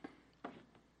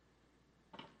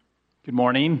Good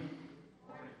morning.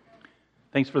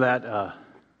 Thanks for that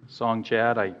song,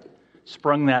 Chad. I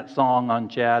sprung that song on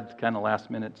Chad kind of last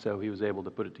minute, so he was able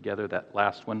to put it together, that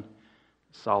last one,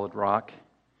 Solid Rock.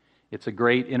 It's a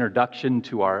great introduction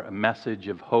to our message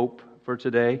of hope for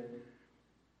today.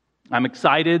 I'm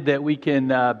excited that we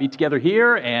can be together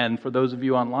here, and for those of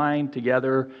you online,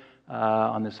 together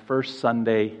on this first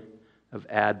Sunday of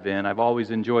Advent. I've always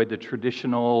enjoyed the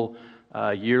traditional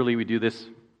yearly, we do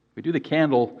the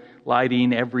candle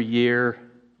lighting every year.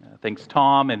 Thanks,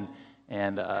 Tom,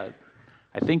 and I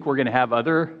think we're going to have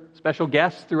other special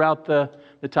guests throughout the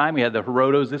time. We had the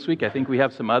Herodos this week. I think we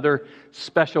have some other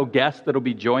special guests that will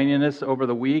be joining us over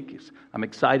the week. I'm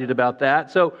excited about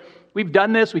that. So we've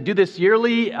done this. We do this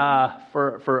yearly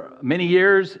for many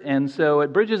years, and so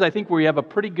at Bridges, I think we have a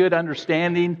pretty good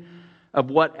understanding of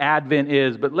what Advent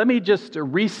is. But let me just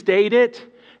restate it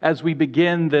as we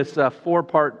begin this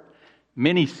four-part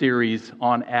mini-series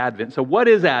on Advent. So what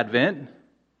is Advent?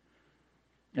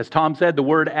 As Tom said, the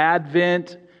word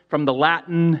Advent from the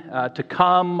Latin to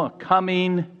come,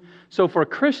 coming. So for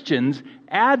Christians,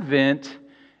 Advent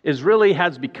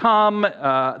has become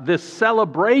this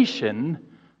celebration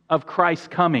of Christ's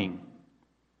coming.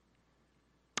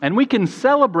 And we can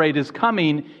celebrate His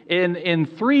coming in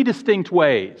three distinct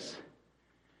ways.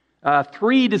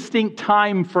 Three distinct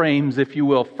time frames, if you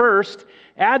will. First,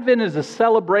 Advent is a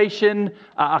celebration,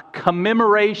 a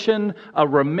commemoration, a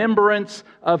remembrance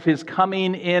of His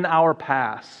coming in our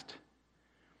past.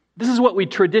 This is what we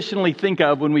traditionally think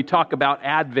of when we talk about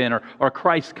Advent or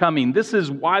Christ's coming. This is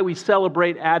why we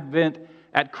celebrate Advent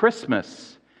at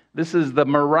Christmas. This is the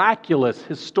miraculous,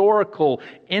 historical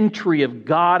entry of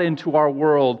God into our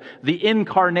world, the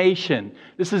incarnation.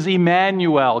 This is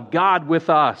Emmanuel, God with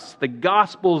us. The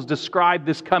Gospels describe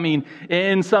this coming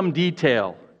in some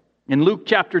detail. In Luke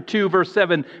chapter 2, verse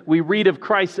 7, we read of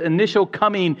Christ's initial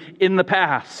coming in the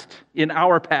past, in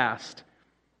our past.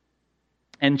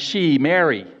 And she,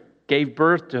 Mary, gave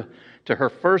birth to her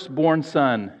firstborn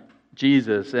son,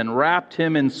 Jesus, and wrapped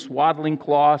him in swaddling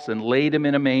cloths and laid him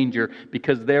in a manger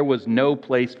because there was no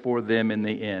place for them in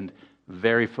the inn.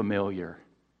 Very familiar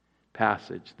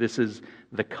passage. This is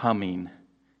the coming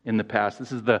in the past.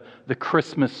 This is the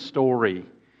Christmas story.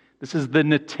 This is the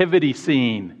nativity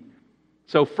scene.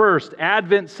 So first,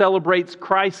 Advent celebrates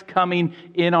Christ's coming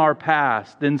in our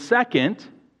past. Then second,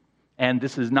 and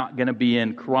this is not going to be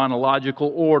in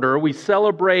chronological order, we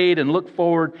celebrate and look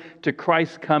forward to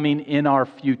Christ's coming in our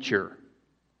future.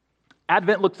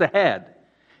 Advent looks ahead.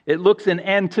 It looks in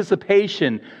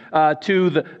anticipation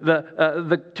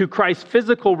to Christ's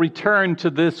physical return to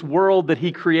this world that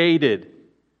He created.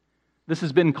 This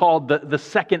has been called the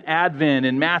second Advent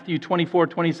in Matthew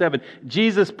 24:27.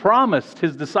 Jesus promised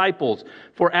His disciples,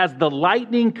 "For as the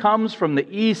lightning comes from the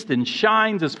east and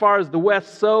shines as far as the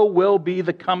west, so will be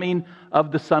the coming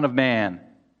of the Son of Man."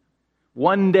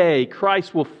 One day,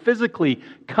 Christ will physically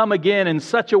come again in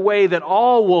such a way that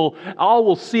all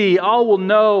will see, all will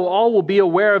know, all will be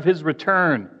aware of His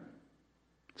return.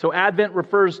 So Advent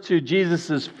refers to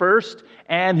Jesus' first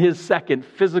and His second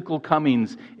physical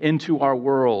comings into our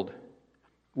world,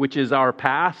 which is our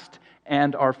past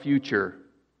and our future.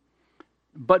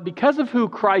 But because of who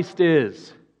Christ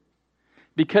is,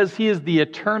 because He is the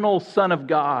eternal Son of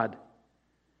God,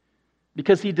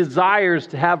 because He desires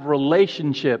to have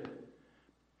relationship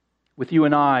with you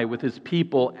and I, with His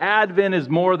people, Advent is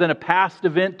more than a past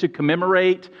event to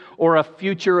commemorate or a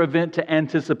future event to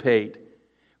anticipate.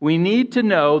 We need to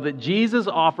know that Jesus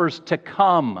offers to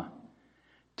come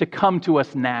to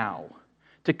us now,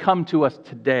 to come to us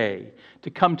today, to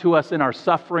come to us in our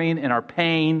suffering, in our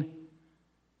pain,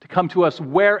 to come to us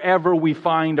wherever we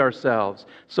find ourselves.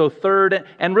 So third,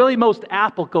 and really most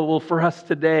applicable for us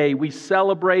today, we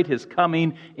celebrate His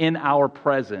coming in our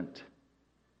present.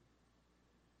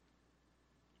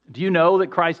 Do you know that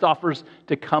Christ offers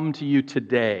to come to you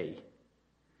today?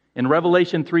 In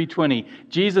Revelation 3:20,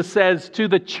 Jesus says to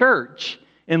the church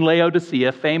in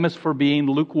Laodicea, famous for being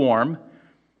lukewarm,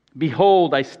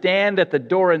 "Behold, I stand at the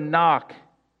door and knock."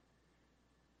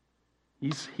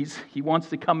 He wants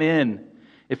to come in.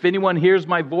 "If anyone hears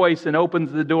my voice and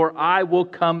opens the door, I will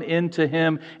come into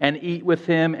him and eat with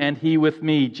him and he with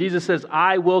me." Jesus says,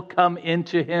 "I will come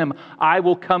into him. I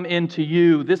will come into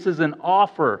you." This is an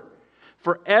offer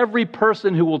for every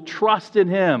person who will trust in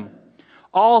Him.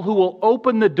 All who will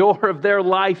open the door of their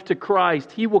life to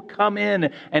Christ, He will come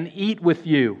in and eat with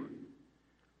you.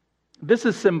 This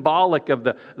is symbolic of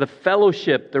the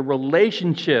fellowship, the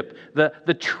relationship,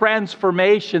 the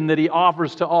transformation that He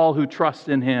offers to all who trust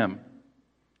in Him.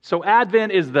 So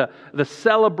Advent is the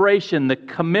celebration, the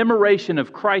commemoration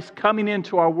of Christ coming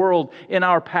into our world in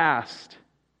our past.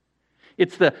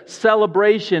 It's the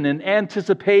celebration and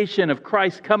anticipation of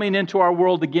Christ coming into our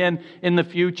world again in the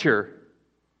future.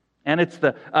 And it's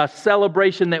the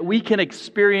celebration that we can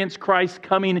experience Christ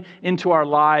coming into our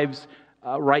lives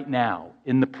right now,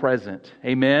 in the present.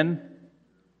 Amen?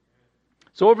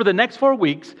 So over the next 4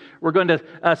 weeks, we're going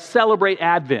to celebrate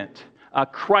Advent,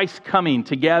 Christ coming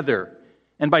together.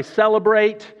 And by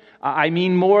celebrate, I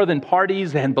mean more than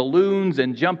parties and balloons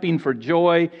and jumping for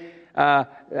joy,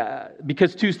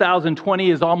 because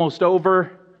 2020 is almost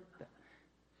over.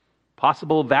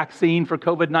 Possible vaccine for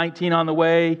COVID-19 on the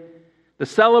way. The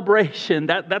celebration,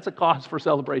 that's a cause for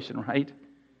celebration, right?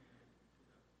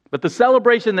 But the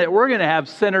celebration that we're going to have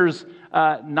centers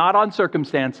not on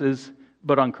circumstances,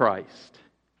 but on Christ.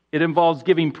 It involves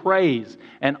giving praise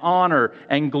and honor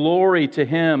and glory to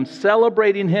Him,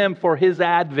 celebrating Him for His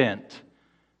advent,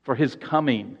 for His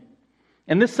coming.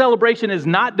 And this celebration is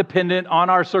not dependent on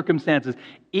our circumstances.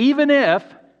 Even if,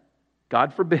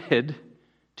 God forbid,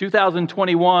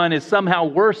 2021 is somehow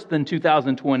worse than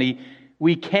 2020,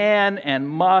 we can and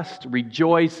must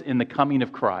rejoice in the coming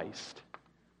of Christ.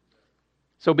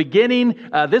 So beginning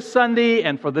this Sunday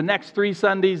and for the next 3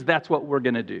 Sundays, that's what we're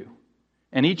going to do.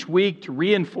 And each week, to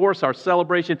reinforce our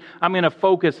celebration, I'm going to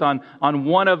focus on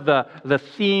one of the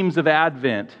themes of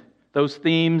Advent. Those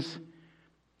themes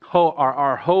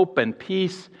are hope and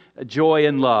peace, joy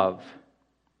and love.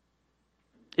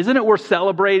 Isn't it worth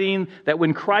celebrating that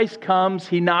when Christ comes,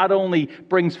 He not only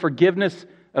brings forgiveness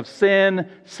of sin,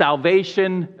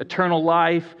 salvation, eternal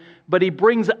life, but He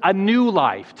brings a new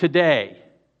life today,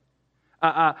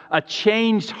 a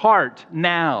changed heart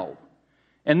now.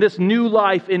 And this new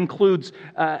life includes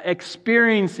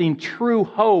experiencing true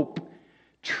hope,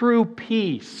 true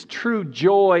peace, true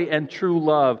joy, and true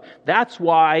love. That's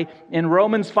why in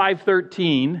Romans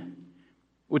 5:13,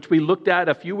 which we looked at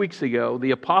a few weeks ago,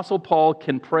 the Apostle Paul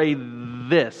can pray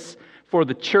this for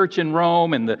the church in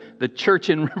Rome and the church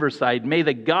in Riverside. May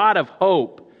the God of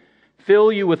hope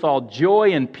fill you with all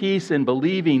joy and peace in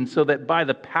believing, so that by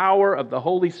the power of the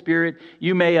Holy Spirit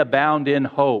you may abound in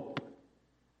hope.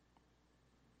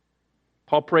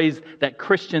 Paul prays that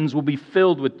Christians will be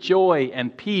filled with joy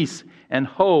and peace and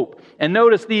hope. And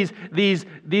notice these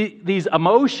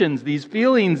emotions, these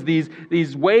feelings,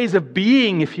 these ways of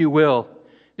being, if you will,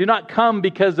 do not come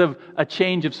because of a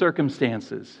change of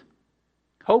circumstances.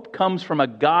 Hope comes from a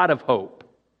God of hope.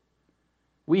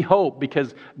 We hope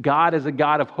because God is a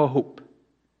God of hope.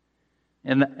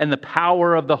 And the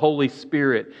power of the Holy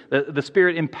Spirit. The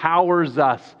Spirit empowers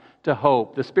us to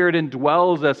hope. The Spirit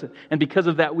indwells us, and because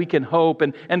of that we can hope.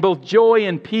 And both joy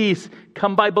and peace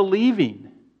come by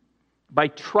believing, by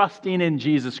trusting in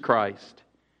Jesus Christ.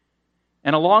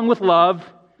 And along with love,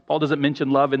 Paul doesn't mention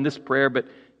love in this prayer, but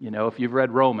if you've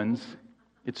read Romans,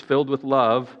 it's filled with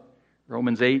love.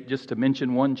 Romans 8, just to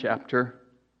mention one chapter.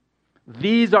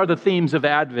 These are the themes of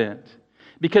Advent,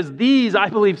 because these, I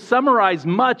believe, summarize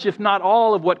much, if not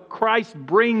all, of what Christ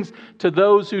brings to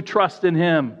those who trust in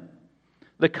Him.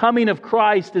 The coming of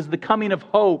Christ is the coming of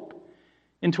hope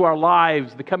into our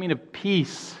lives, the coming of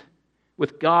peace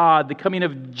with God, the coming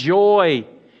of joy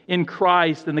in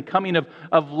Christ, and the coming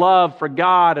of love for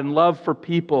God and love for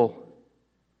people.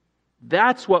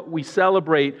 That's what we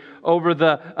celebrate over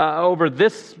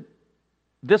this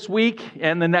week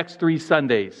and the next 3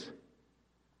 Sundays.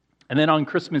 And then on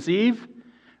Christmas Eve,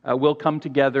 we'll come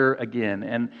together again.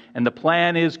 And the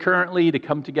plan is currently to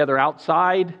come together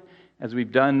outside, as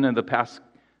we've done in the past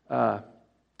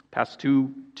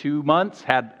two months,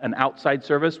 had an outside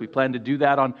service. We plan to do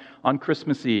that on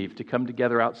Christmas Eve, to come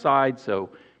together outside.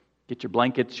 So get your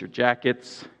blankets, your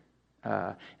jackets,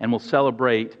 and we'll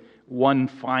celebrate one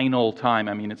final time.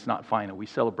 I mean, it's not final. We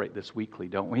celebrate this weekly,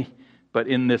 don't we? But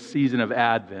in this season of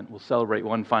Advent, we'll celebrate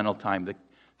one final time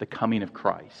the coming of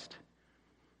Christ.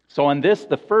 So on this,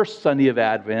 the first Sunday of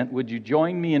Advent, would you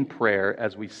join me in prayer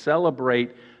as we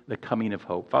celebrate the coming of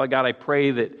hope? Father God, I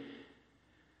pray that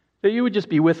you would just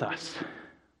be with us.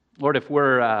 Lord, if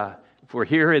we're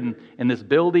here in this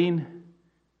building,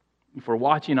 if we're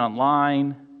watching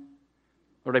online,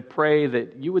 Lord, I pray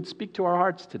that you would speak to our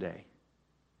hearts today.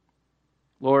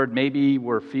 Lord, maybe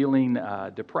we're feeling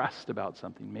depressed about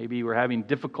something. Maybe we're having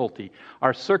difficulty.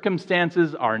 Our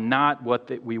circumstances are not what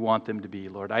we want them to be.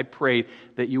 Lord, I pray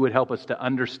that you would help us to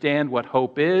understand what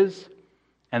hope is,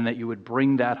 and that you would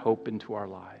bring that hope into our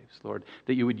lives. Lord,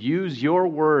 that you would use your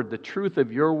word, the truth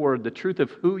of your word, the truth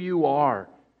of who you are,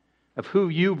 of who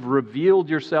you've revealed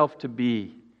yourself to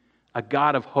be, a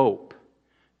God of hope,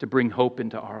 to bring hope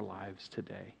into our lives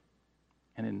today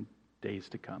and in days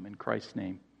to come. In Christ's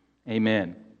name.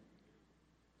 Amen.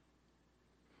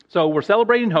 So we're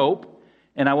celebrating hope,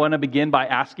 And I want to begin by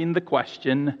asking the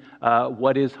question,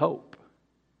 what is hope?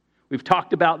 We've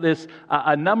talked about this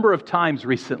a number of times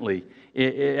recently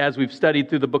as we've studied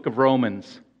through the book of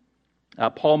Romans.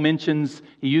 Paul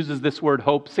he uses this word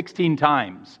hope 16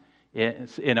 times.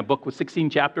 In a book with 16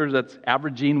 chapters, that's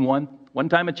averaging one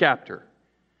time a chapter.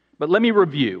 But let me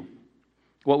review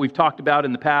what we've talked about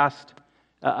in the past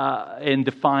in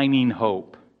defining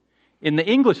hope. In the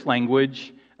English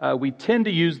language, we tend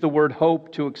to use the word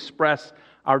hope to express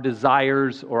our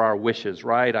desires or our wishes,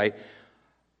 right?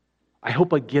 I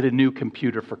hope I get a new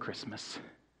computer for Christmas.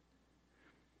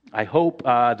 I hope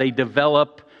they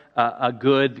develop a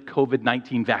good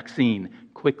COVID-19 vaccine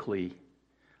quickly.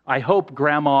 I hope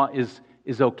Grandma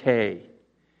is okay.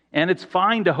 And it's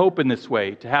fine to hope in this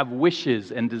way, to have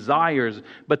wishes and desires,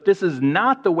 but this is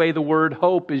not the way the word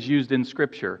hope is used in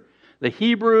Scripture. The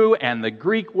Hebrew and the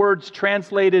Greek words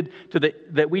translated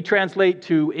that we translate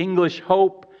to English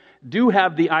hope do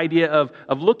have the idea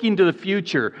of looking to the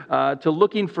future,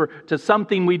 to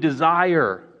something we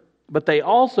desire, but they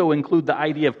also include the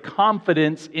idea of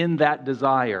confidence in that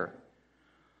desire.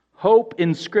 Hope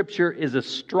in Scripture is a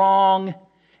strong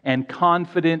and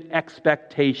confident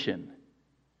expectation.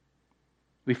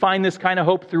 We find this kind of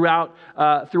hope throughout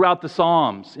the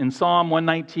Psalms. In Psalm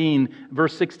 119,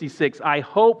 verse 66,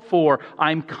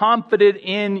 I'm confident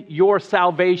in your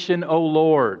salvation, O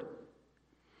Lord.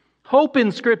 Hope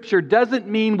in Scripture doesn't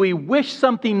mean we wish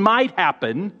something might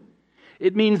happen.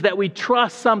 It means that we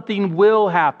trust something will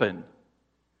happen.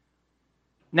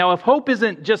 Now, if hope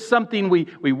isn't just something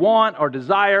we want or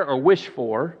desire or wish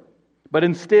for, but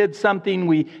instead something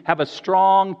we have a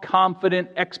strong, confident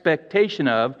expectation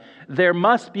of, there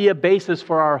must be a basis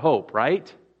for our hope,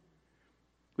 right?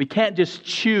 We can't just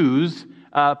choose,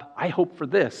 I hope for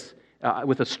this,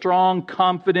 with a strong,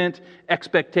 confident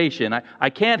expectation. I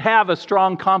can't have a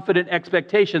strong, confident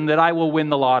expectation that I will win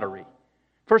the lottery.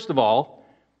 First of all,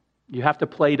 you have to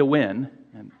play to win,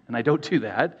 and I don't do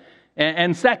that.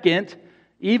 And second,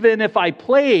 even if I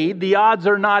played, the odds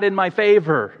are not in my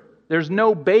favor. There's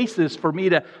no basis for me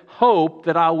to hope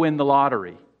that I'll win the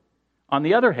lottery. On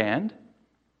the other hand,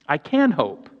 I can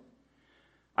hope.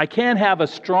 I can have a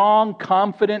strong,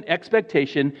 confident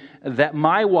expectation that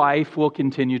my wife will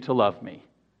continue to love me.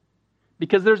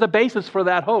 Because there's a basis for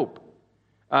that hope.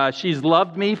 She's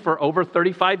loved me for over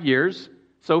 35 years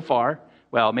so far.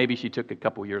 Well, maybe she took a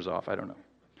couple years off. I don't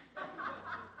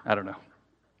know.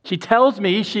 She tells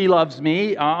me she loves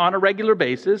me on a regular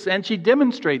basis, and she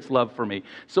demonstrates love for me.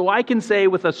 So I can say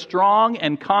with a strong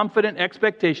and confident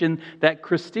expectation that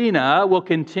Christina will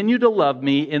continue to love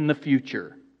me in the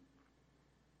future.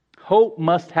 Hope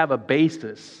must have a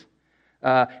basis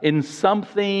in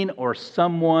something or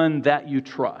someone that you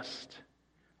trust.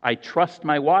 I trust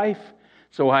my wife,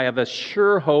 so I have a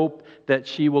sure hope that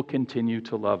she will continue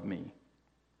to love me.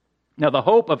 Now, the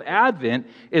hope of Advent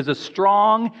is a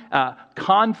strong,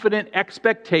 confident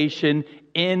expectation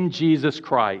in Jesus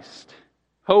Christ.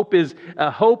 Hope is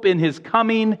hope in His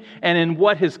coming and in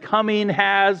what His coming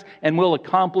has and will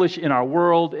accomplish in our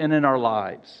world and in our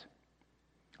lives.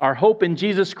 Our hope in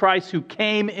Jesus Christ, who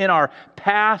came in our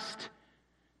past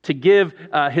to give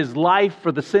His life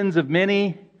for the sins of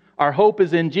many. Our hope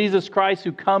is in Jesus Christ,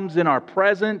 who comes in our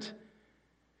present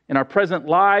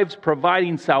lives,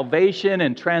 providing salvation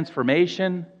and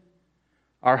transformation.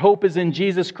 Our hope is in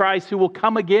Jesus Christ, who will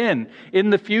come again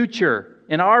in the future,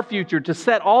 in our future, to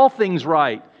set all things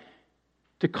right,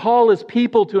 to call His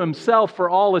people to Himself for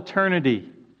all eternity,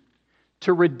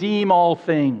 to redeem all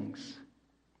things.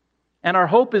 And our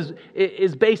hope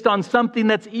is based on something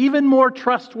that's even more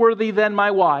trustworthy than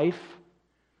my wife.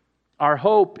 Our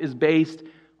hope is based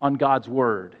on God's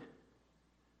Word.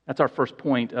 That's our first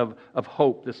point of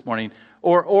hope this morning.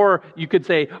 Or you could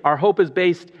say our hope is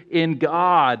based in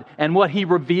God and what He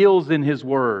reveals in His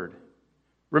Word.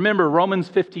 Remember Romans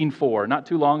 15:4. Not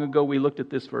too long ago we looked at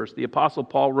this verse. The Apostle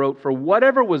Paul wrote, "For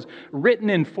whatever was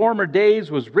written in former days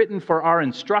was written for our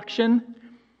instruction,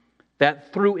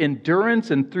 that through endurance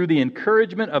and through the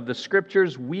encouragement of the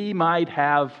Scriptures we might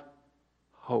have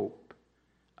hope."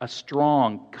 A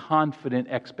strong, confident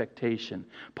expectation.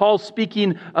 Paul's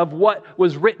speaking of what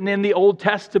was written in the Old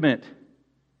Testament.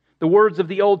 The words of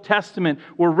the Old Testament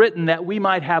were written that we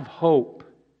might have hope.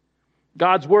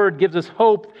 God's Word gives us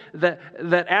hope that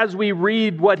as we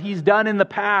read what He's done in the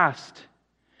past,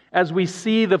 as we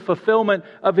see the fulfillment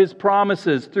of His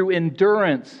promises through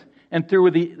endurance and through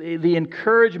the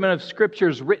encouragement of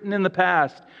Scriptures written in the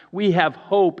past, we have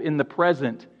hope in the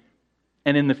present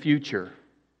and in the future.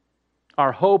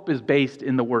 Our hope is based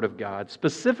in the Word of God,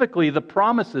 specifically the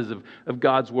promises of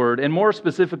God's Word, and more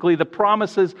specifically, the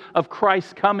promises of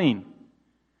Christ's coming.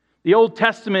 The Old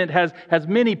Testament has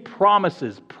many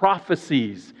promises,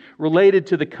 prophecies related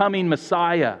to the coming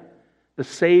Messiah, the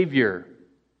Savior.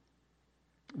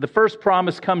 The first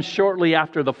promise comes shortly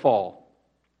after the fall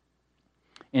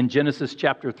in Genesis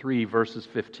chapter 3, verses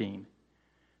 15.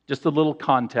 Just a little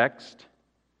context.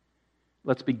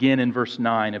 Let's begin in verse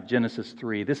 9 of Genesis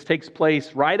 3. This takes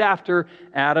place right after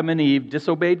Adam and Eve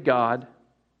disobeyed God.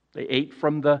 They ate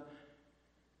from the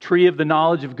tree of the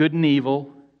knowledge of good and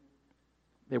evil.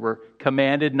 They were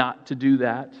commanded not to do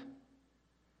that.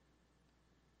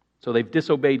 So they've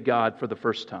disobeyed God for the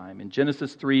first time. In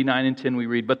Genesis 3, 9 and 10 we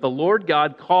read, "But the Lord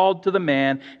God called to the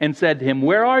man and said to him,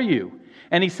 'Where are you?'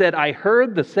 And he said, 'I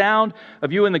heard the sound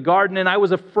of you in the garden, and I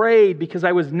was afraid because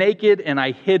I was naked and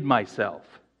I hid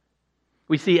myself.'"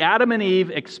 We see Adam and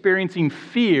Eve experiencing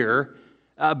fear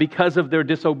because of their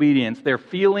disobedience. They're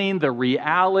feeling the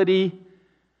reality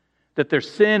that their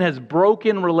sin has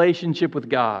broken relationship with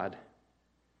God.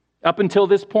 Up until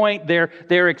this point,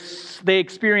 they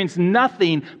experience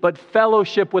nothing but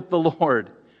fellowship with the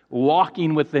Lord,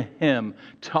 walking with Him,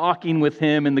 talking with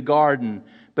Him in the garden.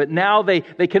 But now they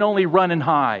can only run and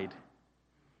hide.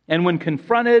 And when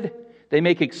confronted, they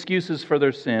make excuses for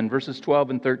their sin. Verses 12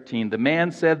 and 13. "The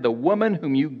man said, 'The woman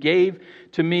whom you gave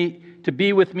to me to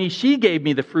be with me, she gave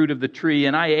me the fruit of the tree,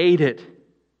 and I ate it.'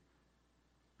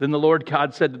 Then the Lord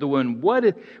God said to the woman, 'What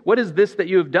is this that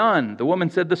you have done?' The woman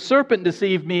said, 'The serpent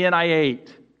deceived me, and I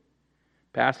ate.'"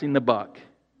 Passing the buck.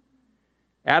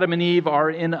 Adam and Eve are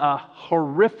in a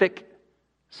horrific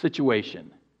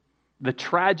situation, the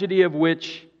tragedy of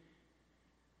which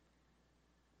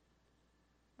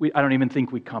I don't even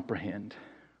think we comprehend.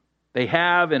 They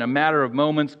have, in a matter of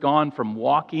moments, gone from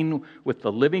walking with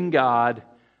the living God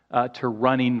to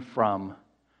running from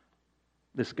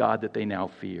this God that they now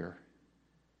fear.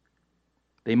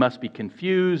 They must be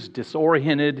confused,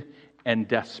 disoriented, and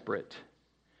desperate.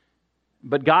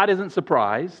 But God isn't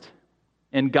surprised,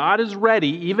 and God is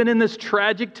ready, even in this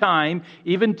tragic time,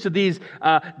 even to these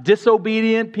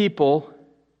disobedient people,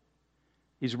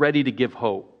 He's ready to give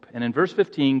hope. And in verse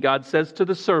 15, God says to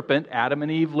the serpent, Adam and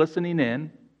Eve listening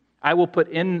in, "I will put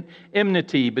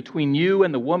enmity between you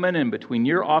and the woman, and between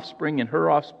your offspring and her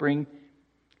offspring.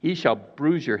 He shall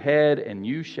bruise your head, and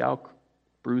you shall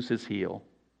bruise his heel."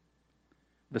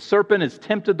 The serpent has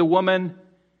tempted the woman,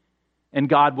 and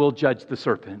God will judge the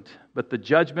serpent. But the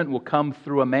judgment will come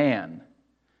through a man,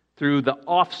 through the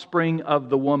offspring of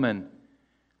the woman.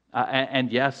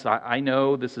 And yes, I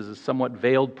know this is a somewhat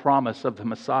veiled promise of the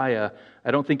Messiah.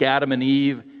 I don't think Adam and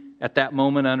Eve at that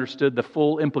moment understood the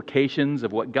full implications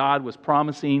of what God was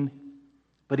promising,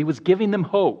 but He was giving them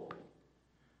hope.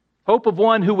 Hope of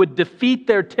one who would defeat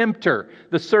their tempter,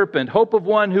 the serpent. Hope of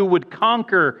one who would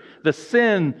conquer the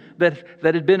sin that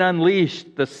had been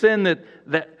unleashed, the sin that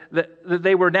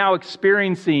they were now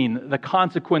experiencing the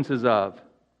consequences of.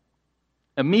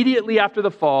 Immediately after the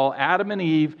fall, Adam and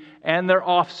Eve and their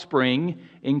offspring,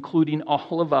 including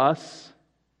all of us,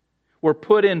 were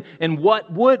put in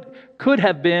what could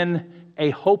have been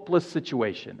a hopeless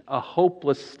situation, a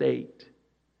hopeless state.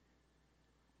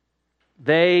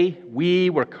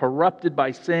 We were corrupted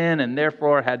by sin and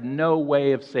therefore had no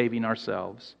way of saving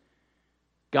ourselves.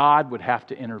 God would have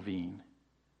to intervene.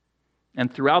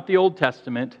 And throughout the Old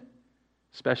Testament,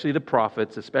 especially the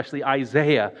prophets, especially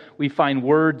Isaiah, we find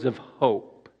words of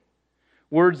hope.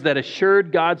 Words that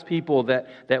assured God's people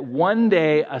that one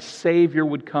day a Savior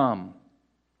would come.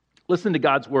 Listen to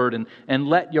God's word and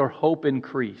let your hope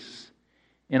increase.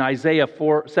 In Isaiah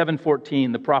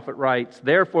 7:14, the prophet writes,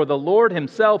 "Therefore the Lord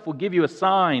Himself will give you a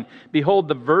sign. Behold,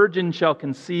 the virgin shall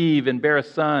conceive and bear a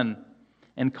son,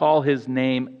 and call His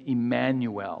name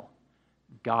Emmanuel,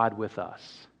 God with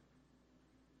us."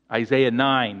 Isaiah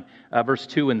 9, verse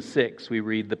 2 and 6, we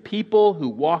read, "The people who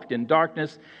walked in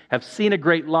darkness have seen a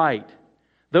great light.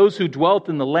 Those who dwelt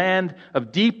in the land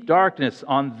of deep darkness,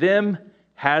 on them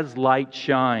has light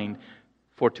shined.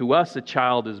 For to us a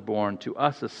child is born, to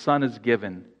us a son is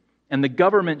given, and the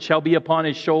government shall be upon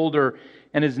His shoulder,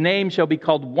 and His name shall be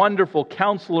called Wonderful,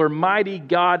 Counselor, Mighty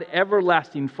God,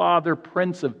 Everlasting Father,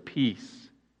 Prince of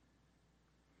Peace."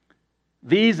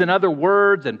 These and other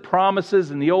words and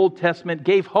promises in the Old Testament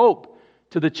gave hope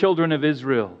to the children of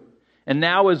Israel. And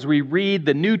now as we read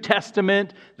the New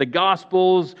Testament, the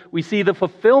Gospels, we see the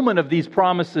fulfillment of these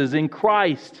promises in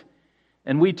Christ,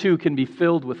 and we too can be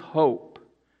filled with hope.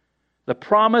 The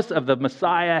promise of the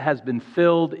Messiah has been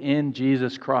filled in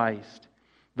Jesus Christ.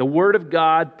 The Word of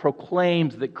God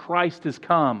proclaims that Christ has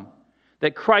come,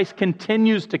 that Christ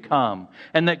continues to come,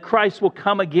 and that Christ will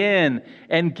come again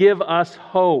and give us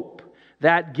hope.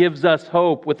 That gives us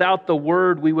hope. Without the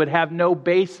Word, we would have no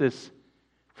basis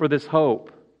for this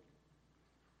hope.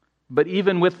 But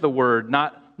even with the word,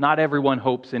 not everyone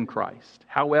hopes in Christ.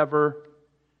 However,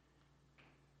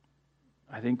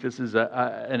 I think this is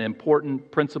an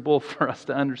important principle for us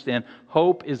to understand.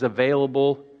 Hope is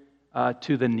available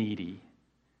to the needy.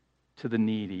 To the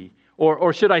needy.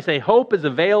 Or should I say, hope is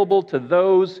available to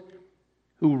those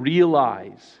who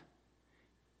realize,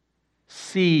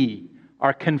 see,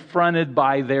 are confronted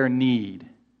by their need.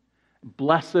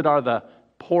 Blessed are the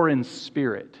poor in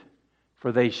spirit,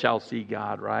 for they shall see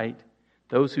God, right?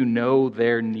 Those who know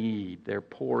their need, they're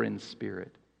poor in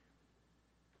spirit.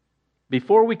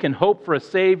 Before we can hope for a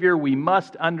Savior, we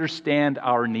must understand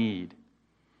our need.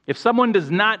 If someone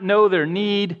does not know their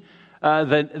need,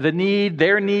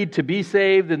 their need to be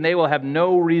saved, then they will have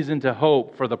no reason to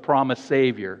hope for the promised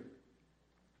Savior.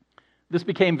 This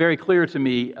became very clear to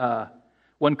me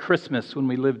one Christmas when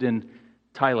we lived in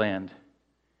Thailand.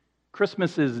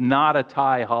 Christmas is not a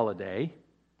Thai holiday,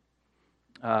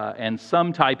 and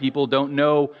some Thai people don't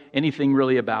know anything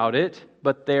really about it,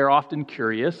 but they're often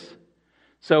curious.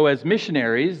 So as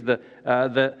missionaries,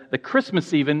 the Christmas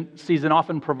season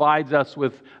often provides us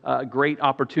with a great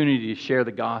opportunity to share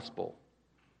the gospel.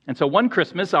 And so one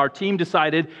Christmas, our team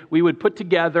decided we would put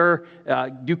together,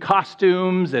 do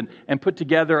costumes and put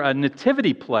together a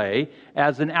nativity play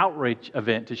as an outreach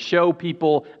event to show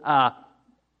people,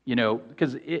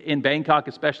 because in Bangkok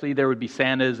especially, there would be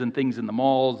Santas and things in the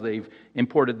malls. They've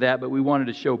imported that, but we wanted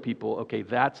to show people, okay,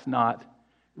 that's not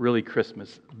really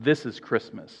Christmas. This is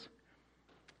Christmas.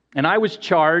 And I was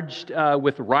charged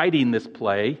with writing this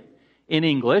play in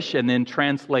English and then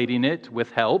translating it with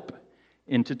help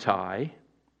into Thai.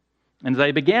 And as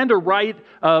I began to write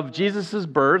of Jesus'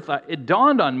 birth, it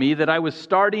dawned on me that I was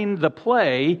starting the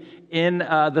play in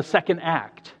the second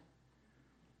act.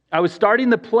 I was starting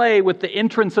the play with the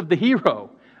entrance of the hero,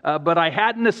 but I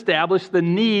hadn't established the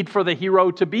need for the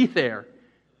hero to be there.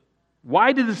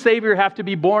 Why did the Savior have to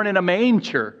be born in a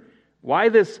manger? Why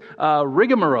this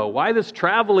rigmarole? Why this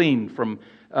traveling from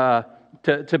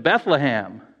to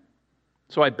Bethlehem?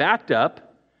 So I backed up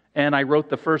and I wrote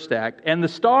the first act. And the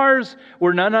stars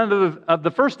were none other of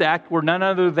the first act were none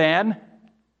other than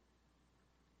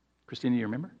Christina, you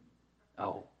remember?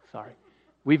 Oh, sorry.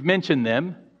 We've mentioned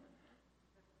them.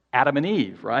 Adam and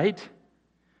Eve, right?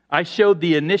 I showed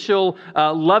the initial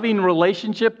loving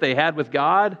relationship they had with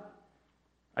God.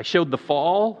 I showed the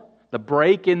fall, the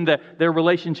break in their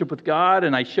relationship with God,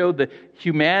 and I showed that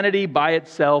humanity by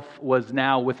itself was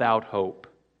now without hope.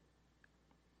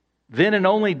 Then and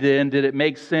only then did it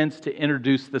make sense to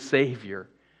introduce the Savior.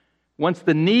 Once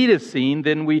the need is seen,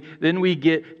 then we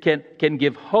can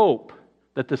give hope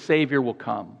that the Savior will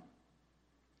come.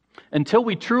 Until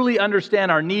we truly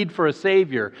understand our need for a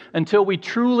Savior, until we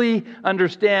truly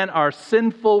understand our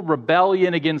sinful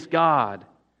rebellion against God,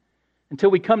 until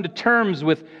we come to terms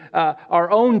with our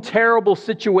own terrible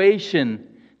situation,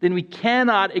 then we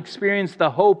cannot experience the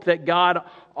hope that God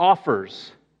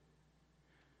offers.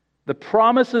 The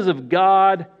promises of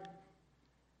God,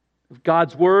 of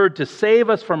God's Word to save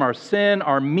us from our sin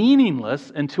are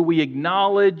meaningless until we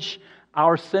acknowledge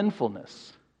our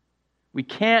sinfulness. We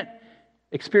can't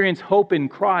experience hope in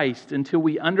Christ until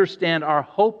we understand our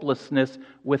hopelessness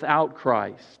without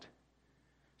Christ.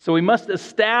 So we must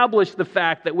establish the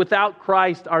fact that without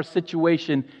Christ our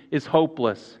situation is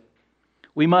hopeless.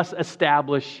 We must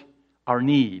establish our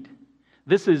need.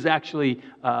 This is actually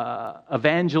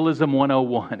Evangelism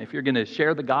 101. If you're going to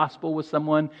share the gospel with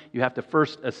someone, you have to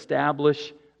first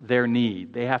establish their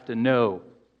need. They have to know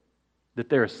that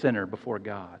they're a sinner before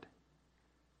God.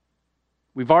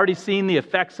 We've already seen the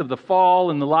effects of the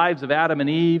fall in the lives of Adam and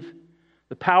Eve.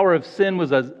 The power of sin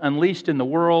was unleashed in the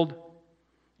world,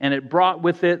 and it brought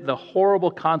with it the horrible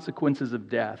consequences of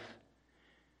death.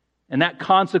 And that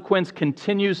consequence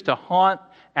continues to haunt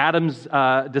Adam's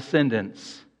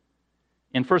descendants.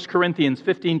 In 1 Corinthians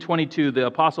 15:22, the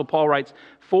Apostle Paul writes,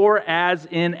 "For as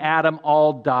in Adam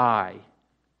all die,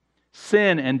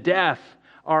 sin and death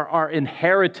are our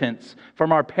inheritance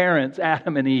from our parents,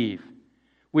 Adam and Eve.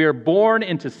 We are born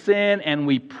into sin, and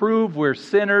we prove we're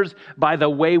sinners by the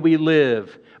way we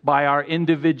live, by our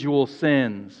individual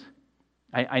sins."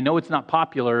 I know it's not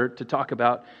popular to talk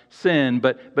about sin,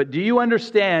 but do you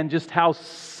understand just how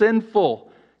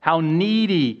sinful, how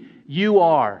needy you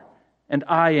are and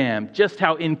I am, just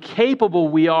how incapable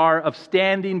we are of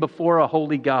standing before a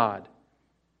holy God?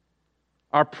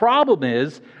 Our problem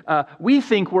is we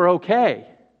think we're okay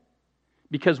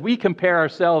because we compare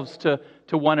ourselves to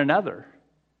one another.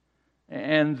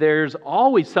 And there's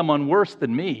always someone worse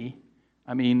than me.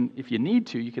 I mean, if you need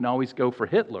to, you can always go for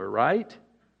Hitler, right?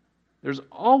 There's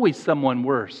always someone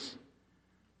worse.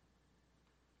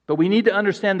 But we need to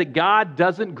understand that God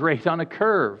doesn't grade on a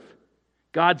curve.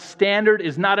 God's standard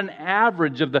is not an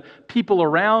average of the people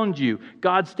around you.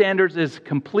 God's standard is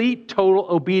complete, total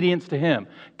obedience to Him.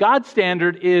 God's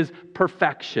standard is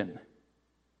perfection.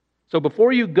 So before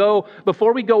we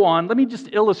go on, let me just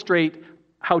illustrate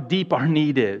how deep our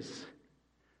need is.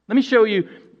 Let me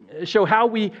show how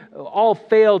we all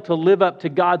fail to live up to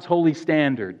God's holy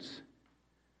standards.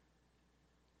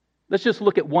 Let's just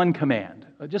look at one command,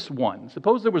 just one.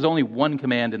 Suppose there was only one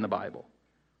command in the Bible.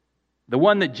 The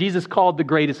one that Jesus called the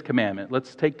greatest commandment.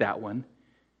 Let's take that one.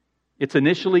 It's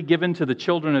initially given to the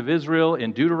children of Israel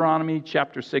in Deuteronomy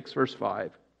chapter 6, verse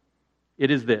 5.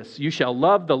 It is this: you shall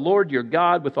love the Lord your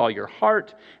God with all your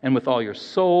heart and with all your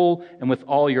soul and with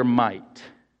all your might.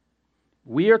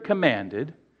 We are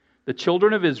commanded, the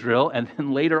children of Israel, and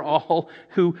then later all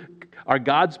who are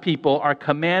God's people, are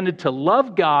commanded to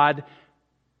love God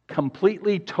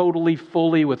completely, totally,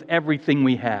 fully, with everything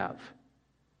we have.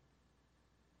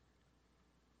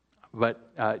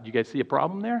 But do you guys see a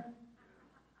problem there?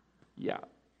 Yeah.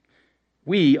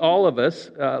 We, all of us,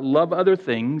 love other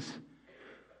things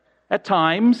at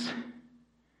times.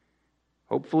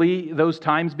 Hopefully those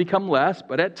times become less,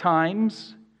 but at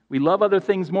times we love other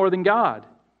things more than God.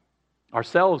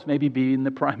 Ourselves maybe being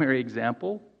the primary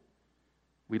example.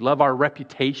 We love our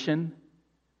reputation.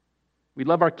 We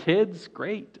love our kids,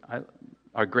 great.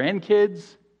 Our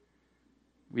grandkids.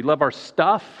 We love our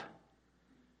stuff.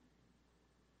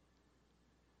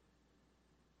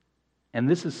 And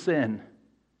this is sin.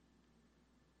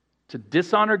 To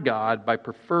dishonor God by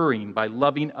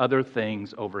loving other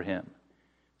things over Him.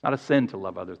 It's not a sin to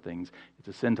love other things. It's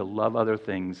a sin to love other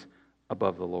things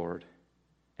above the Lord.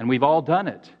 And we've all done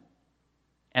it.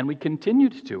 And we continue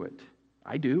to do it.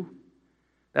 I do.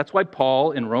 That's why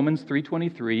Paul in Romans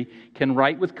 3:23 can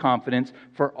write with confidence,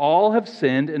 "For all have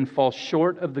sinned and fall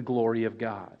short of the glory of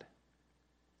God."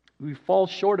 We fall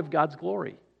short of God's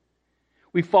glory.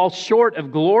 We fall short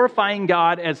of glorifying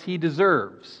God as He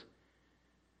deserves.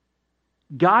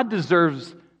 God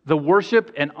deserves the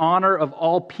worship and honor of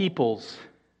all peoples.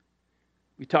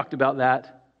 We talked about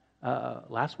that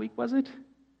last week, was it?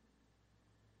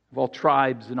 Of all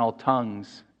tribes and all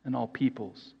tongues and all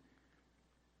peoples.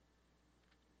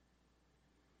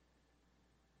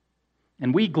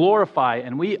 And we glorify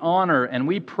and we honor and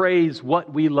we praise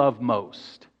what we love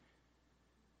most.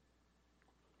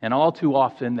 And all too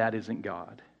often, that isn't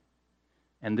God.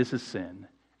 And this is sin,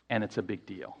 and it's a big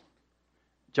deal.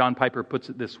 John Piper puts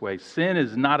it this way: sin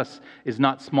is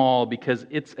not small because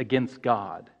it's against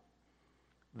God.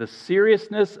 The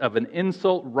seriousness of an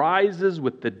insult rises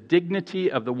with the dignity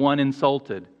of the one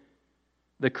insulted.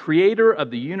 The Creator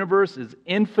of the universe is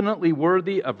infinitely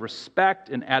worthy of respect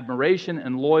and admiration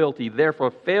and loyalty. Therefore,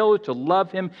 failure to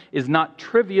love Him is not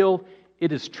trivial,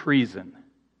 it is treason.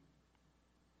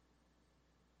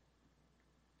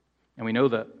 And we know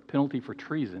the penalty for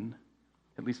treason,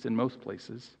 at least in most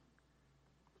places.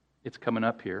 It's coming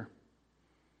up here.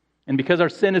 And because our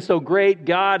sin is so great,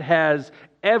 God has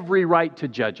every right to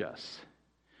judge us.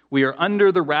 We are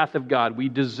under the wrath of God. We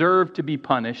deserve to be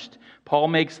punished. Paul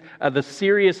makes the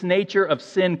serious nature of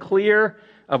sin clear,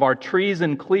 of our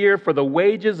treason clear, for the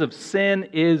wages of sin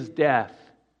is death.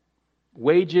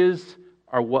 Wages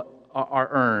are what are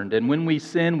earned. And when we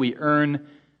sin, we earn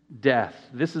death.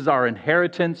 This is our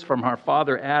inheritance from our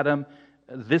father Adam.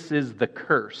 This is the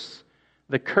curse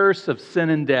of sin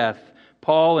and death.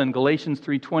 Paul in Galatians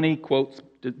 3:20 quotes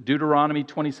Deuteronomy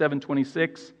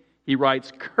 27:26. He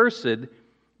writes, "Cursed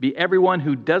be everyone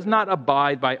who does not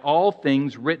abide by all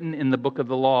things written in the book of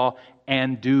the law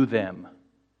and do them."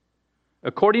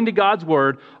 According to God's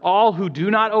word, all who do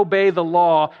not obey the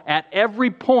law at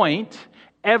every point,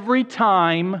 every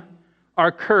time,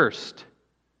 are cursed.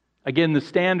 Again, the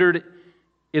standard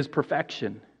is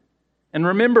perfection. And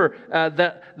remember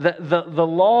that the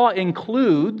law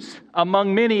includes,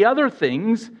 among many other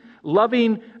things,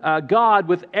 loving God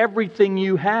with everything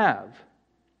you have.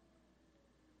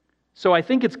 So I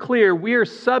think it's clear we are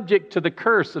subject to the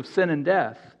curse of sin and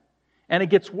death. And it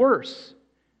gets worse.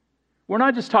 We're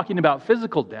not just talking about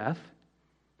physical death,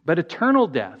 but eternal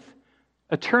death.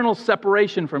 Eternal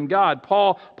separation from God.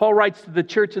 Paul writes to the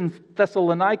church in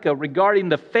Thessalonica regarding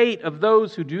the fate of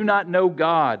those who do not know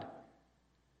God.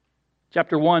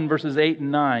 Chapter 1, verses 8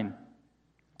 and 9.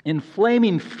 In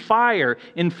flaming fire,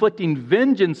 inflicting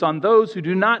vengeance on those who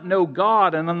do not know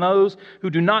God and on those who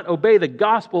do not obey the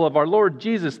gospel of our Lord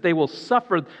Jesus, they will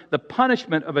suffer the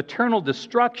punishment of eternal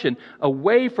destruction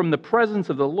away from the presence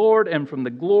of the Lord and from the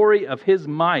glory of His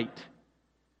might.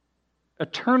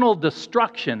 Eternal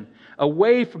destruction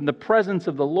away from the presence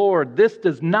of the Lord. This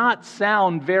does not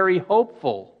sound very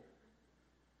hopeful.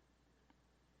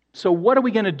 So what are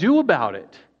we going to do about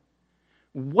it?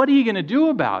 What are you going to do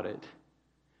about it?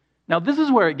 Now, this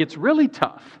is where it gets really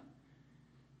tough.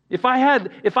 If I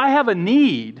have a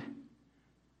need,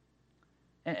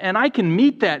 and I can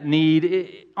meet that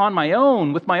need on my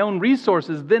own, with my own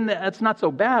resources, then that's not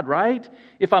so bad, right?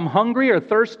 If I'm hungry or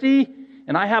thirsty,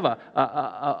 and I have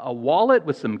a wallet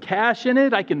with some cash in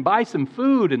it, I can buy some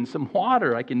food and some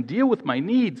water. I can deal with my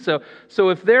needs. So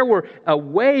if there were a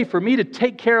way for me to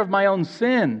take care of my own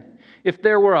sin, if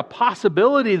there were a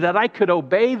possibility that I could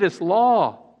obey this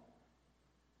law,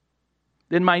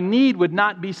 then my need would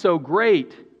not be so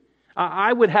great.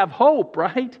 I would have hope,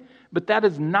 right? But that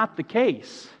is not the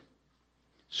case.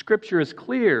 Scripture is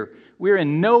clear. We're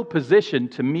in no position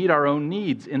to meet our own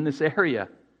needs in this area.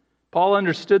 Paul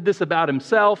understood this about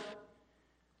himself.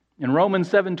 In Romans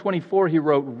 7:24, he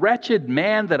wrote, "Wretched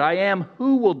man that I am,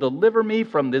 who will deliver me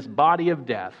from this body of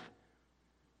death?"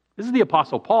 This is the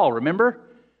Apostle Paul, remember?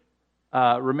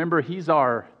 Remember, he's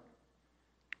our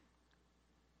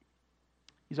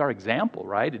example,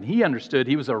 right? And he understood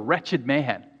he was a wretched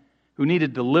man who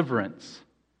needed deliverance.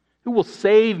 Who will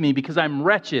save me because I'm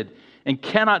wretched and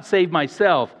cannot save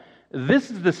myself?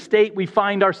 This is the state we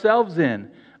find ourselves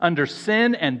in. Under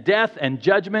sin and death and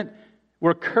judgment,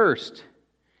 we're cursed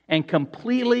and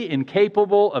completely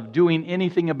incapable of doing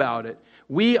anything about it.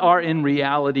 We are in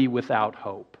reality without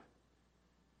hope.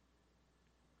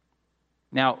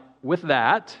 Now, with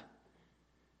that,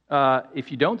 if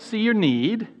you don't see your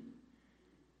need,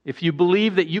 if you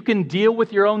believe that you can deal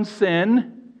with your own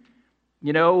sin,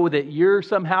 that you're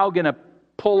somehow going to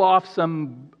pull off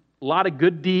a lot of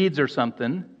good deeds or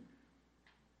something,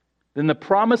 then the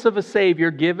promise of a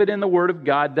Savior given in the Word of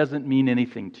God doesn't mean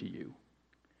anything to you.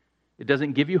 It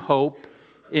doesn't give you hope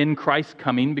in Christ's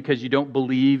coming because you don't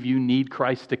believe you need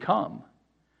Christ to come.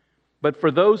 But for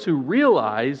those who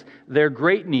realize their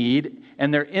great need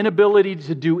and their inability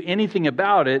to do anything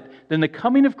about it, then the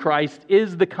coming of Christ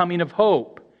is the coming of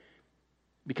hope.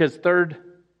 Because third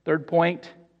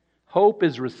point, hope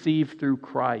is received through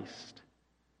Christ.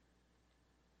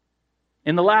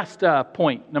 In the last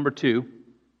point, number 2,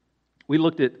 we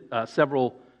looked at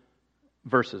several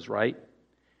verses, right?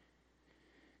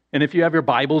 And if you have your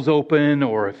Bibles open,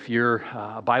 or if you're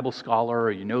a Bible scholar,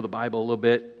 or you know the Bible a little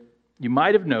bit, you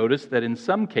might have noticed that in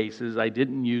some cases I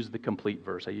didn't use the complete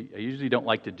verse. I usually don't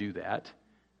like to do that.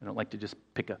 I don't like to just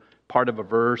pick a part of a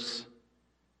verse.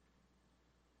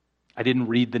 I didn't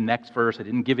read the next verse. I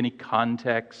didn't give any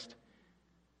context.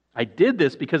 I did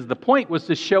this because the point was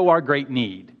to show our great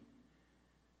need,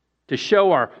 to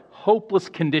show our hopeless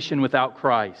condition without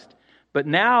Christ. But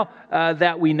now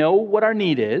that we know what our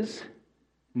need has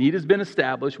been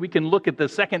established, we can look at the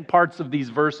second parts of these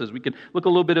verses. We can look a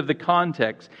little bit of the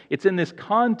context. It's in this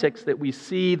context that we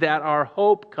see that our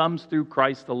hope comes through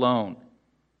Christ alone.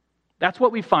 That's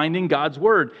what we find in God's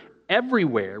Word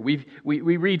everywhere. We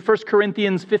read 1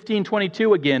 Corinthians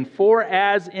 15:22 again, "For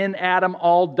as in Adam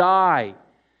all die,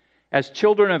 as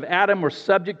children of Adam were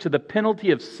subject to the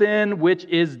penalty of sin, which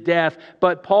is death."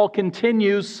 But Paul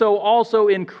continues, "So also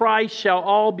in Christ shall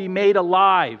all be made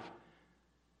alive."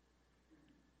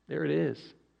 There it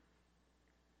is.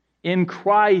 In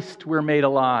Christ we're made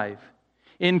alive.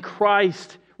 In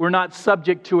Christ we're not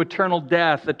subject to eternal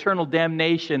death, eternal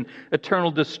damnation,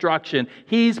 eternal destruction.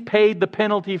 He's paid the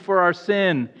penalty for our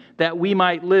sin that we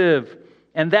might live.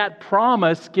 And that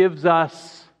promise gives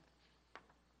us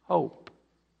hope.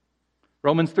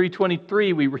 Romans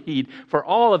 3:23 we read, "For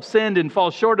all have sinned and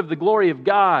fall short of the glory of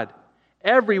God."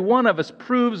 Every one of us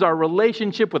proves our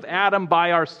relationship with Adam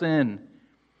by our sin.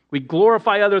 We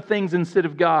glorify other things instead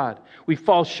of God. We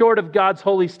fall short of God's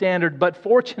holy standard. But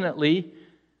fortunately,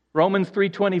 Romans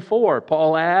 3:24,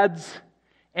 Paul adds,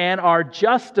 "and are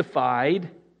justified,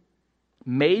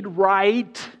 made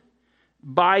right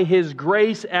by His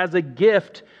grace as a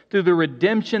gift through the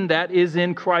redemption that is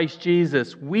in Christ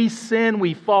Jesus." We sin,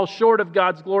 we fall short of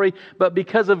God's glory, but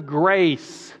because of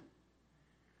grace,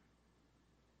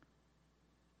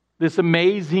 this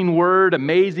amazing word,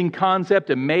 amazing concept,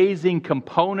 amazing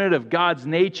component of God's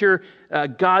nature,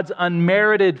 God's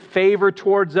unmerited favor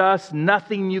towards us,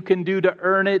 nothing you can do to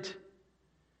earn it.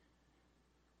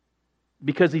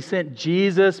 Because He sent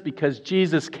Jesus, because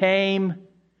Jesus came,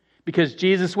 because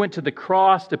Jesus went to the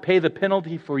cross to pay the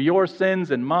penalty for your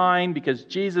sins and mine, because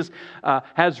Jesus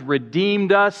has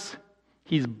redeemed us,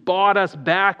 He's bought us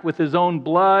back with His own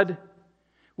blood.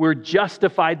 We're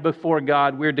justified before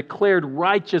God. We're declared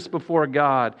righteous before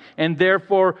God. And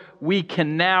therefore, we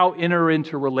can now enter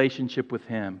into relationship with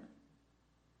Him.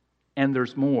 And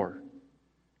there's more.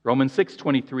 Romans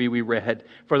 6:23 we read,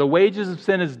 "For the wages of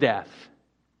sin is death."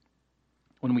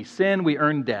 When we sin, we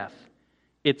earn death.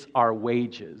 It's our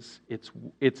wages.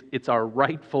 It's our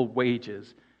rightful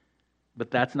wages. But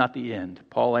that's not the end.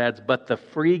 Paul adds, but the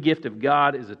free gift of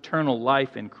God is eternal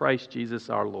life in Christ Jesus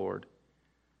our Lord.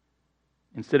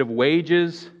 Instead of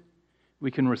wages,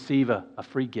 we can receive a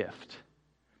free gift.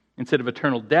 Instead of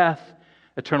eternal death,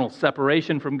 eternal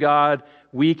separation from God,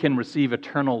 we can receive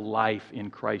eternal life in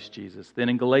Christ Jesus. Then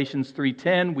in Galatians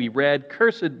 3:10, we read,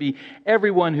 cursed be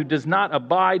everyone who does not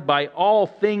abide by all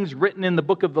things written in the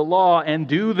book of the law and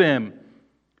do them.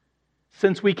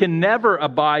 Since we can never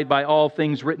abide by all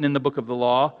things written in the book of the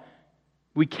law,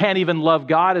 we can't even love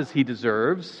God as He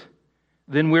deserves,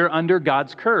 then we're under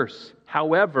God's curse.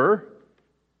 However,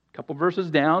 a couple verses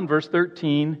down, verse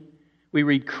 13, we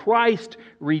read, Christ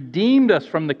redeemed us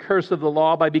from the curse of the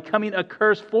law by becoming a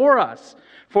curse for us.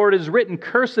 For it is written,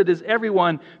 cursed is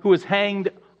everyone who is hanged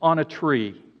on a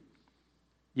tree.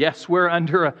 Yes, we're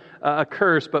under a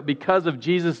curse, but because of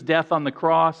Jesus' death on the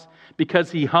cross,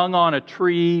 because He hung on a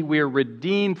tree, we are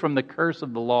redeemed from the curse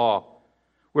of the law.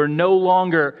 We're no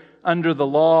longer under the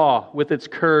law with its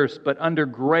curse, but under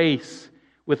grace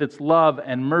with its love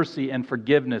and mercy and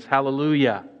forgiveness.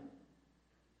 Hallelujah.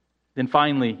 Then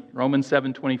finally, Romans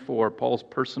 7:24, Paul's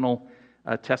personal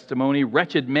testimony.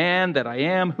 Wretched man that I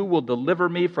am, who will deliver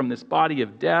me from this body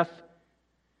of death?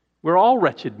 We're all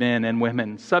wretched men and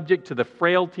women, subject to the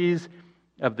frailties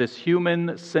of this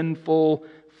human, sinful,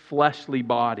 fleshly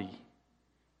body.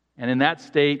 And in that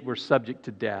state, we're subject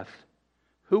to death.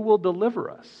 Who will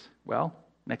deliver us? Well,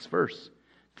 next verse.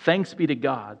 Thanks be to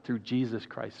God through Jesus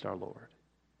Christ our Lord.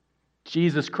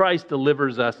 Jesus Christ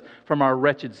delivers us from our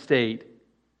wretched state.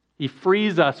 He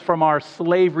frees us from our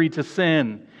slavery to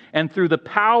sin. And through the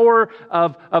power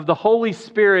of the Holy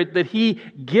Spirit that He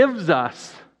gives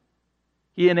us,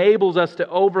 He enables us to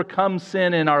overcome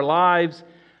sin in our lives.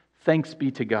 Thanks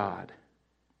be to God.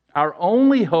 Our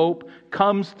only hope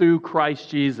comes through Christ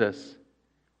Jesus.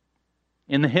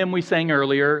 In the hymn we sang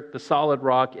earlier, The Solid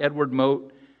Rock, Edward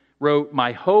Mote wrote,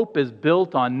 my hope is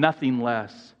built on nothing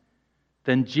less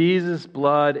than Jesus'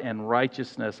 blood and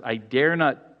righteousness. I dare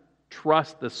not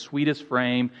trust the sweetest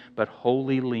frame, but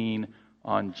wholly lean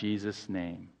on Jesus'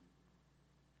 name.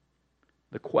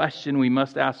 The question we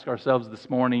must ask ourselves this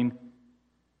morning,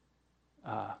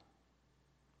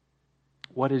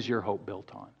 what is your hope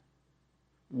built on?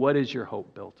 What is your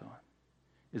hope built on?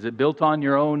 Is it built on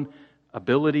your own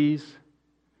abilities?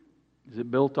 Is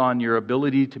it built on your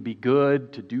ability to be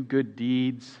good, to do good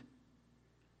deeds?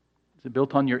 Is it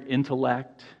built on your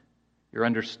intellect, your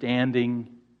understanding?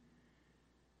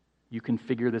 You can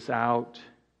figure this out.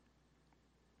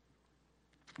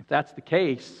 If that's the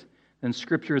case, then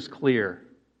Scripture is clear.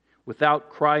 Without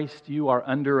Christ, you are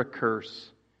under a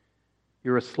curse.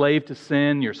 You're a slave to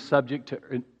sin. You're subject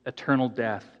to eternal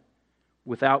death.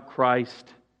 Without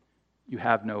Christ, you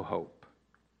have no hope.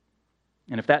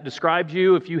 And if that describes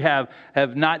you, if you have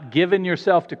not given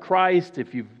yourself to Christ,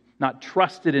 if you've not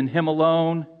trusted in Him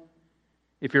alone,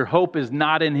 if your hope is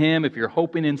not in Him, if you're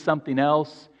hoping in something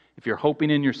else, if you're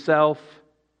hoping in yourself,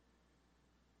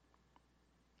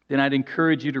 then I'd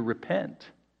encourage you to repent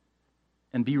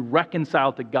and be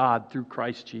reconciled to God through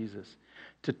Christ Jesus.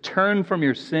 To turn from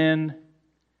your sin,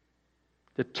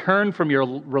 to turn from your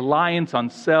reliance on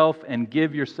self and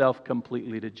give yourself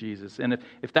completely to Jesus. And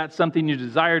if that's something you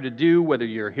desire to do, whether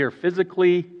you're here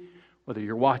physically, whether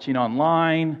you're watching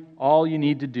online, all you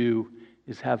need to do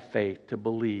is have faith, to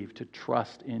believe, to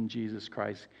trust in Jesus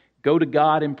Christ. Go to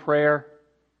God in prayer.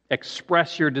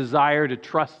 Express your desire to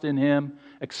trust in Him.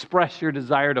 Express your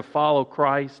desire to follow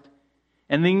Christ.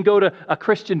 And then go to a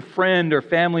Christian friend or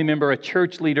family member, a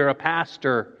church leader, a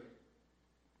pastor,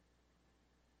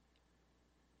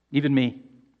 even me,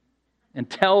 and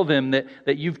tell them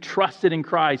that you've trusted in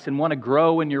Christ and want to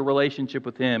grow in your relationship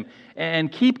with Him.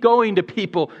 And keep going to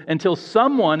people until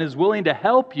someone is willing to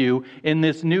help you in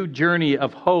this new journey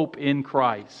of hope in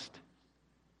Christ.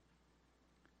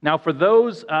 Now, for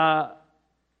those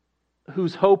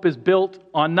whose hope is built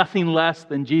on nothing less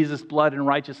than Jesus' blood and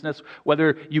righteousness,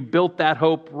 whether you built that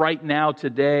hope right now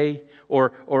today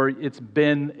or it's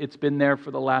been there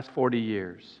for the last 40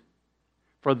 years.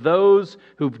 For those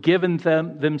who've given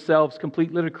themselves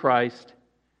completely to Christ,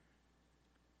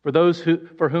 for those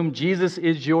for whom Jesus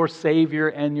is your Savior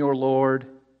and your Lord,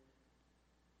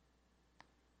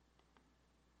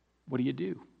 what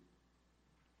do?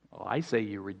 Well, I say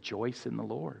you rejoice in the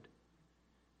Lord.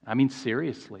 I mean,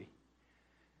 seriously.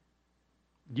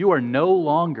 You are no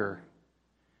longer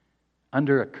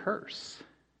under a curse.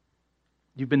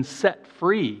 You've been set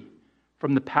free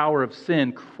from the power of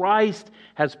sin. Christ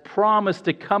has promised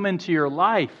to come into your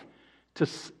life, to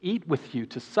eat with you,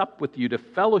 to sup with you, to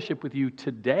fellowship with you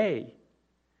today.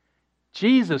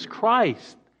 Jesus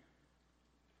Christ,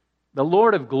 the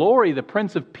Lord of glory, the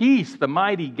Prince of Peace, the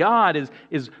mighty God,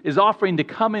 is offering to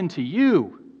come into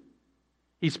you.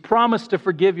 He's promised to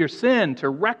forgive your sin, to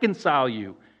reconcile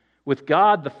you with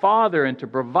God the Father, and to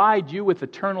provide you with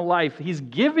eternal life. He's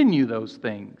given you those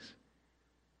things.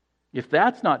 If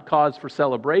that's not cause for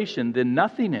celebration, then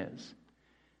nothing is.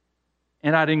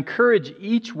 And I'd encourage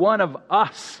each one of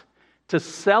us to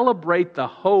celebrate the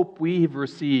hope we've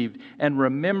received and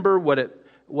remember what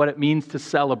it means to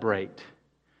celebrate,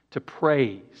 to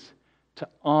praise, to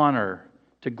honor,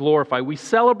 to glorify. We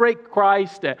celebrate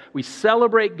Christ, we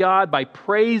celebrate God by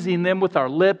praising them with our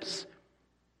lips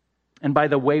and by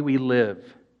the way we live.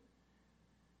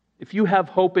 If you have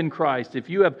hope in Christ, if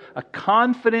you have a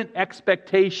confident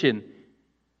expectation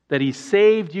that He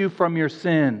saved you from your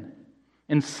sin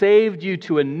and saved you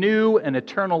to a new and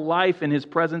eternal life in His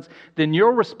presence, then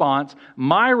your response,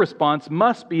 my response,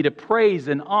 must be to praise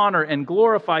and honor and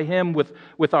glorify Him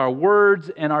with our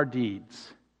words and our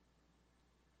deeds.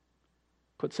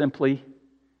 Put simply,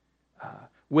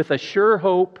 with a sure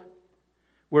hope,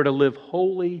 we're to live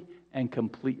wholly and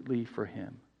completely for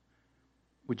Him.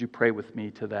 Would you pray with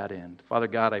me to that end? Father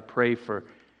God, I pray for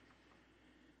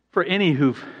any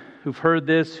who've heard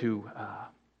this, who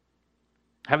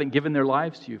haven't given their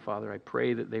lives to You, Father. I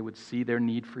pray that they would see their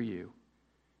need for You.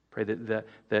 Pray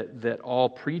that all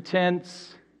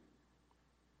pretense,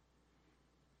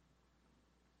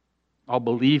 all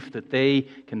belief that they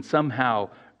can somehow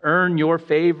earn Your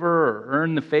favor or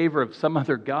earn the favor of some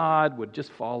other God would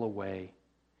just fall away.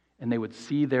 And they would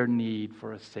see their need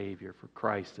for a Savior, for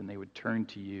Christ, and they would turn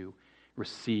to You,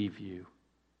 receive You.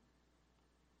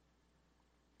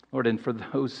 Lord, and for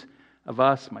those of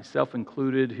us, myself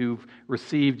included, who've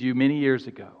received You many years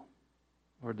ago,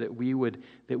 Lord, that we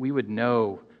would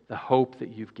know the hope that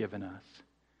You've given us,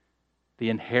 the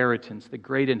inheritance, the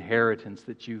great inheritance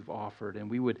that You've offered, and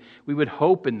we would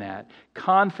hope in that,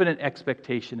 confident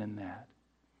expectation in that.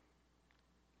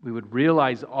 We would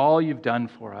realize all You've done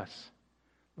for us,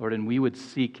 Lord, and we would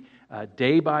seek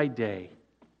day by day,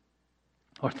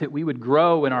 Lord, that we would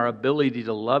grow in our ability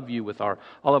to love You with all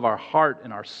of our heart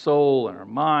and our soul and our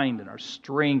mind and our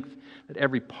strength, that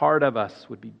every part of us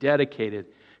would be dedicated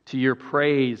to Your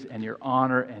praise and Your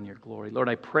honor and Your glory. Lord,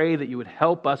 I pray that You would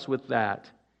help us with that.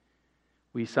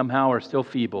 We somehow are still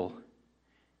feeble,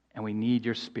 and we need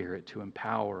Your Spirit to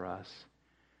empower us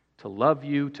to love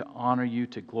You, to honor You,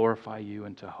 to glorify You,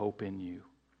 and to hope in You.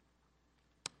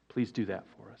 Please do that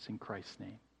for us in Christ's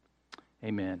name.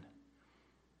 Amen.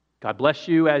 God bless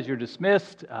you as you're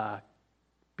dismissed.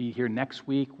 Be here next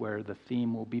week where the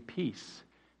theme will be peace.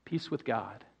 Peace with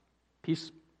God.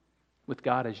 Peace with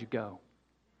God as you go.